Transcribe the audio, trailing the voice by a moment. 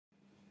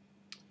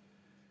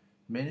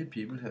Many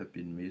people have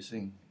been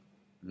missing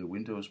the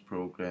Windows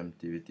program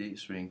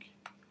DVDShrink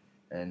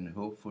and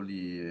hoped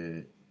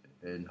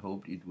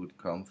it would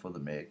come for the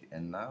Mac,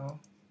 and now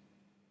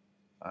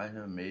I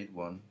have made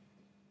one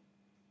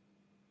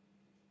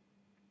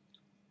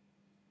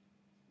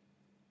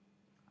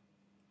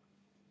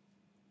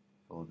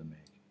for the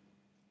Mac.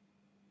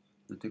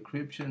 The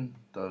decryption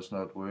does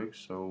not work,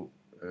 so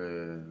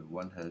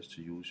one has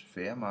to use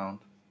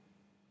Fairmount,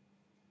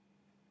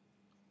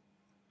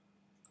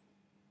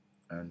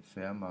 and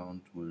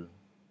Fairmount will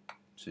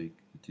take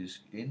the disk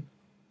in,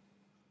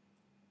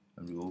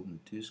 and we open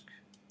the disk,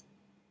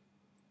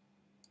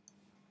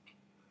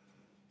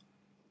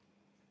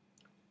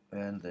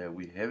 and there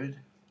we have it.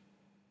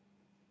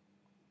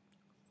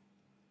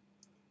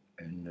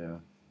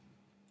 And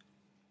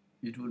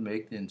it will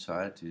make the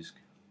entire disk,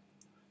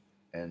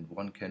 and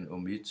one can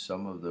omit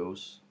some of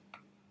those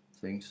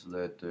things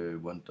that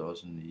one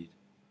doesn't need,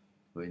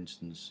 for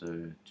instance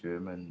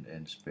German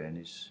and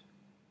Spanish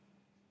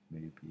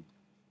maybe,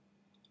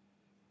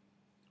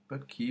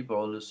 but keep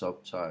all the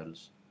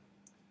subtitles.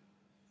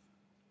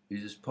 It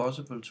is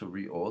possible to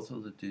re-author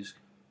the disk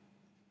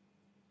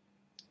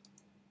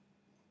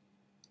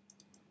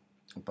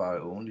by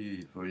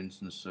only, for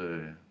instance,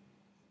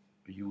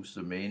 use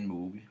the main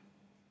movie,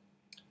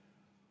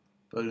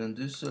 but in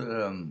this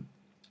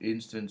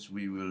instance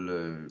we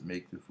will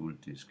make the full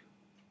disk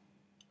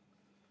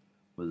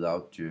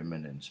without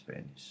German and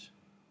Spanish.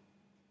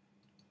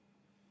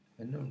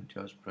 And then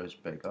just press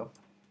back up,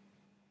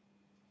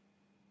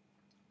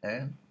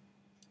 and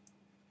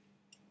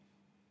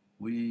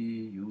we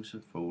use a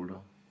folder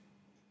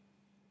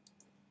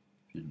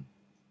film.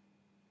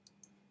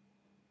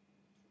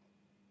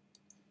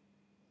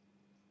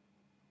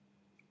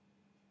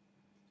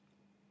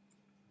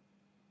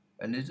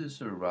 And it is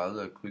a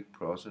rather quick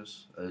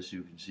process, as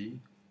you can see,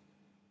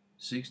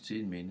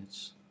 16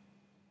 minutes.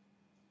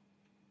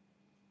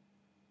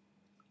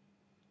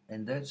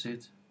 And that's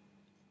it.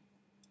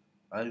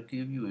 I'll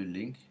give you a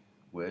link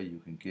where you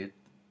can get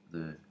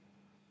the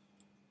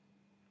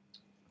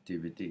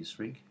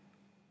DVDShrink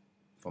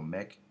for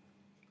Mac,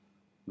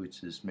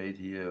 which is made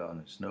here on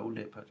a snow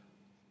leopard,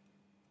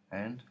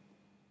 and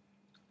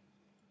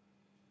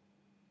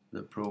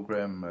the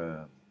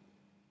program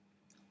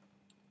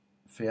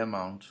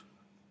Fairmount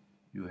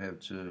you have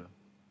to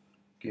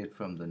get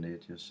from the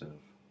net yourself.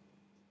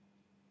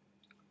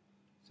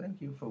 Thank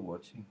you for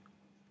watching.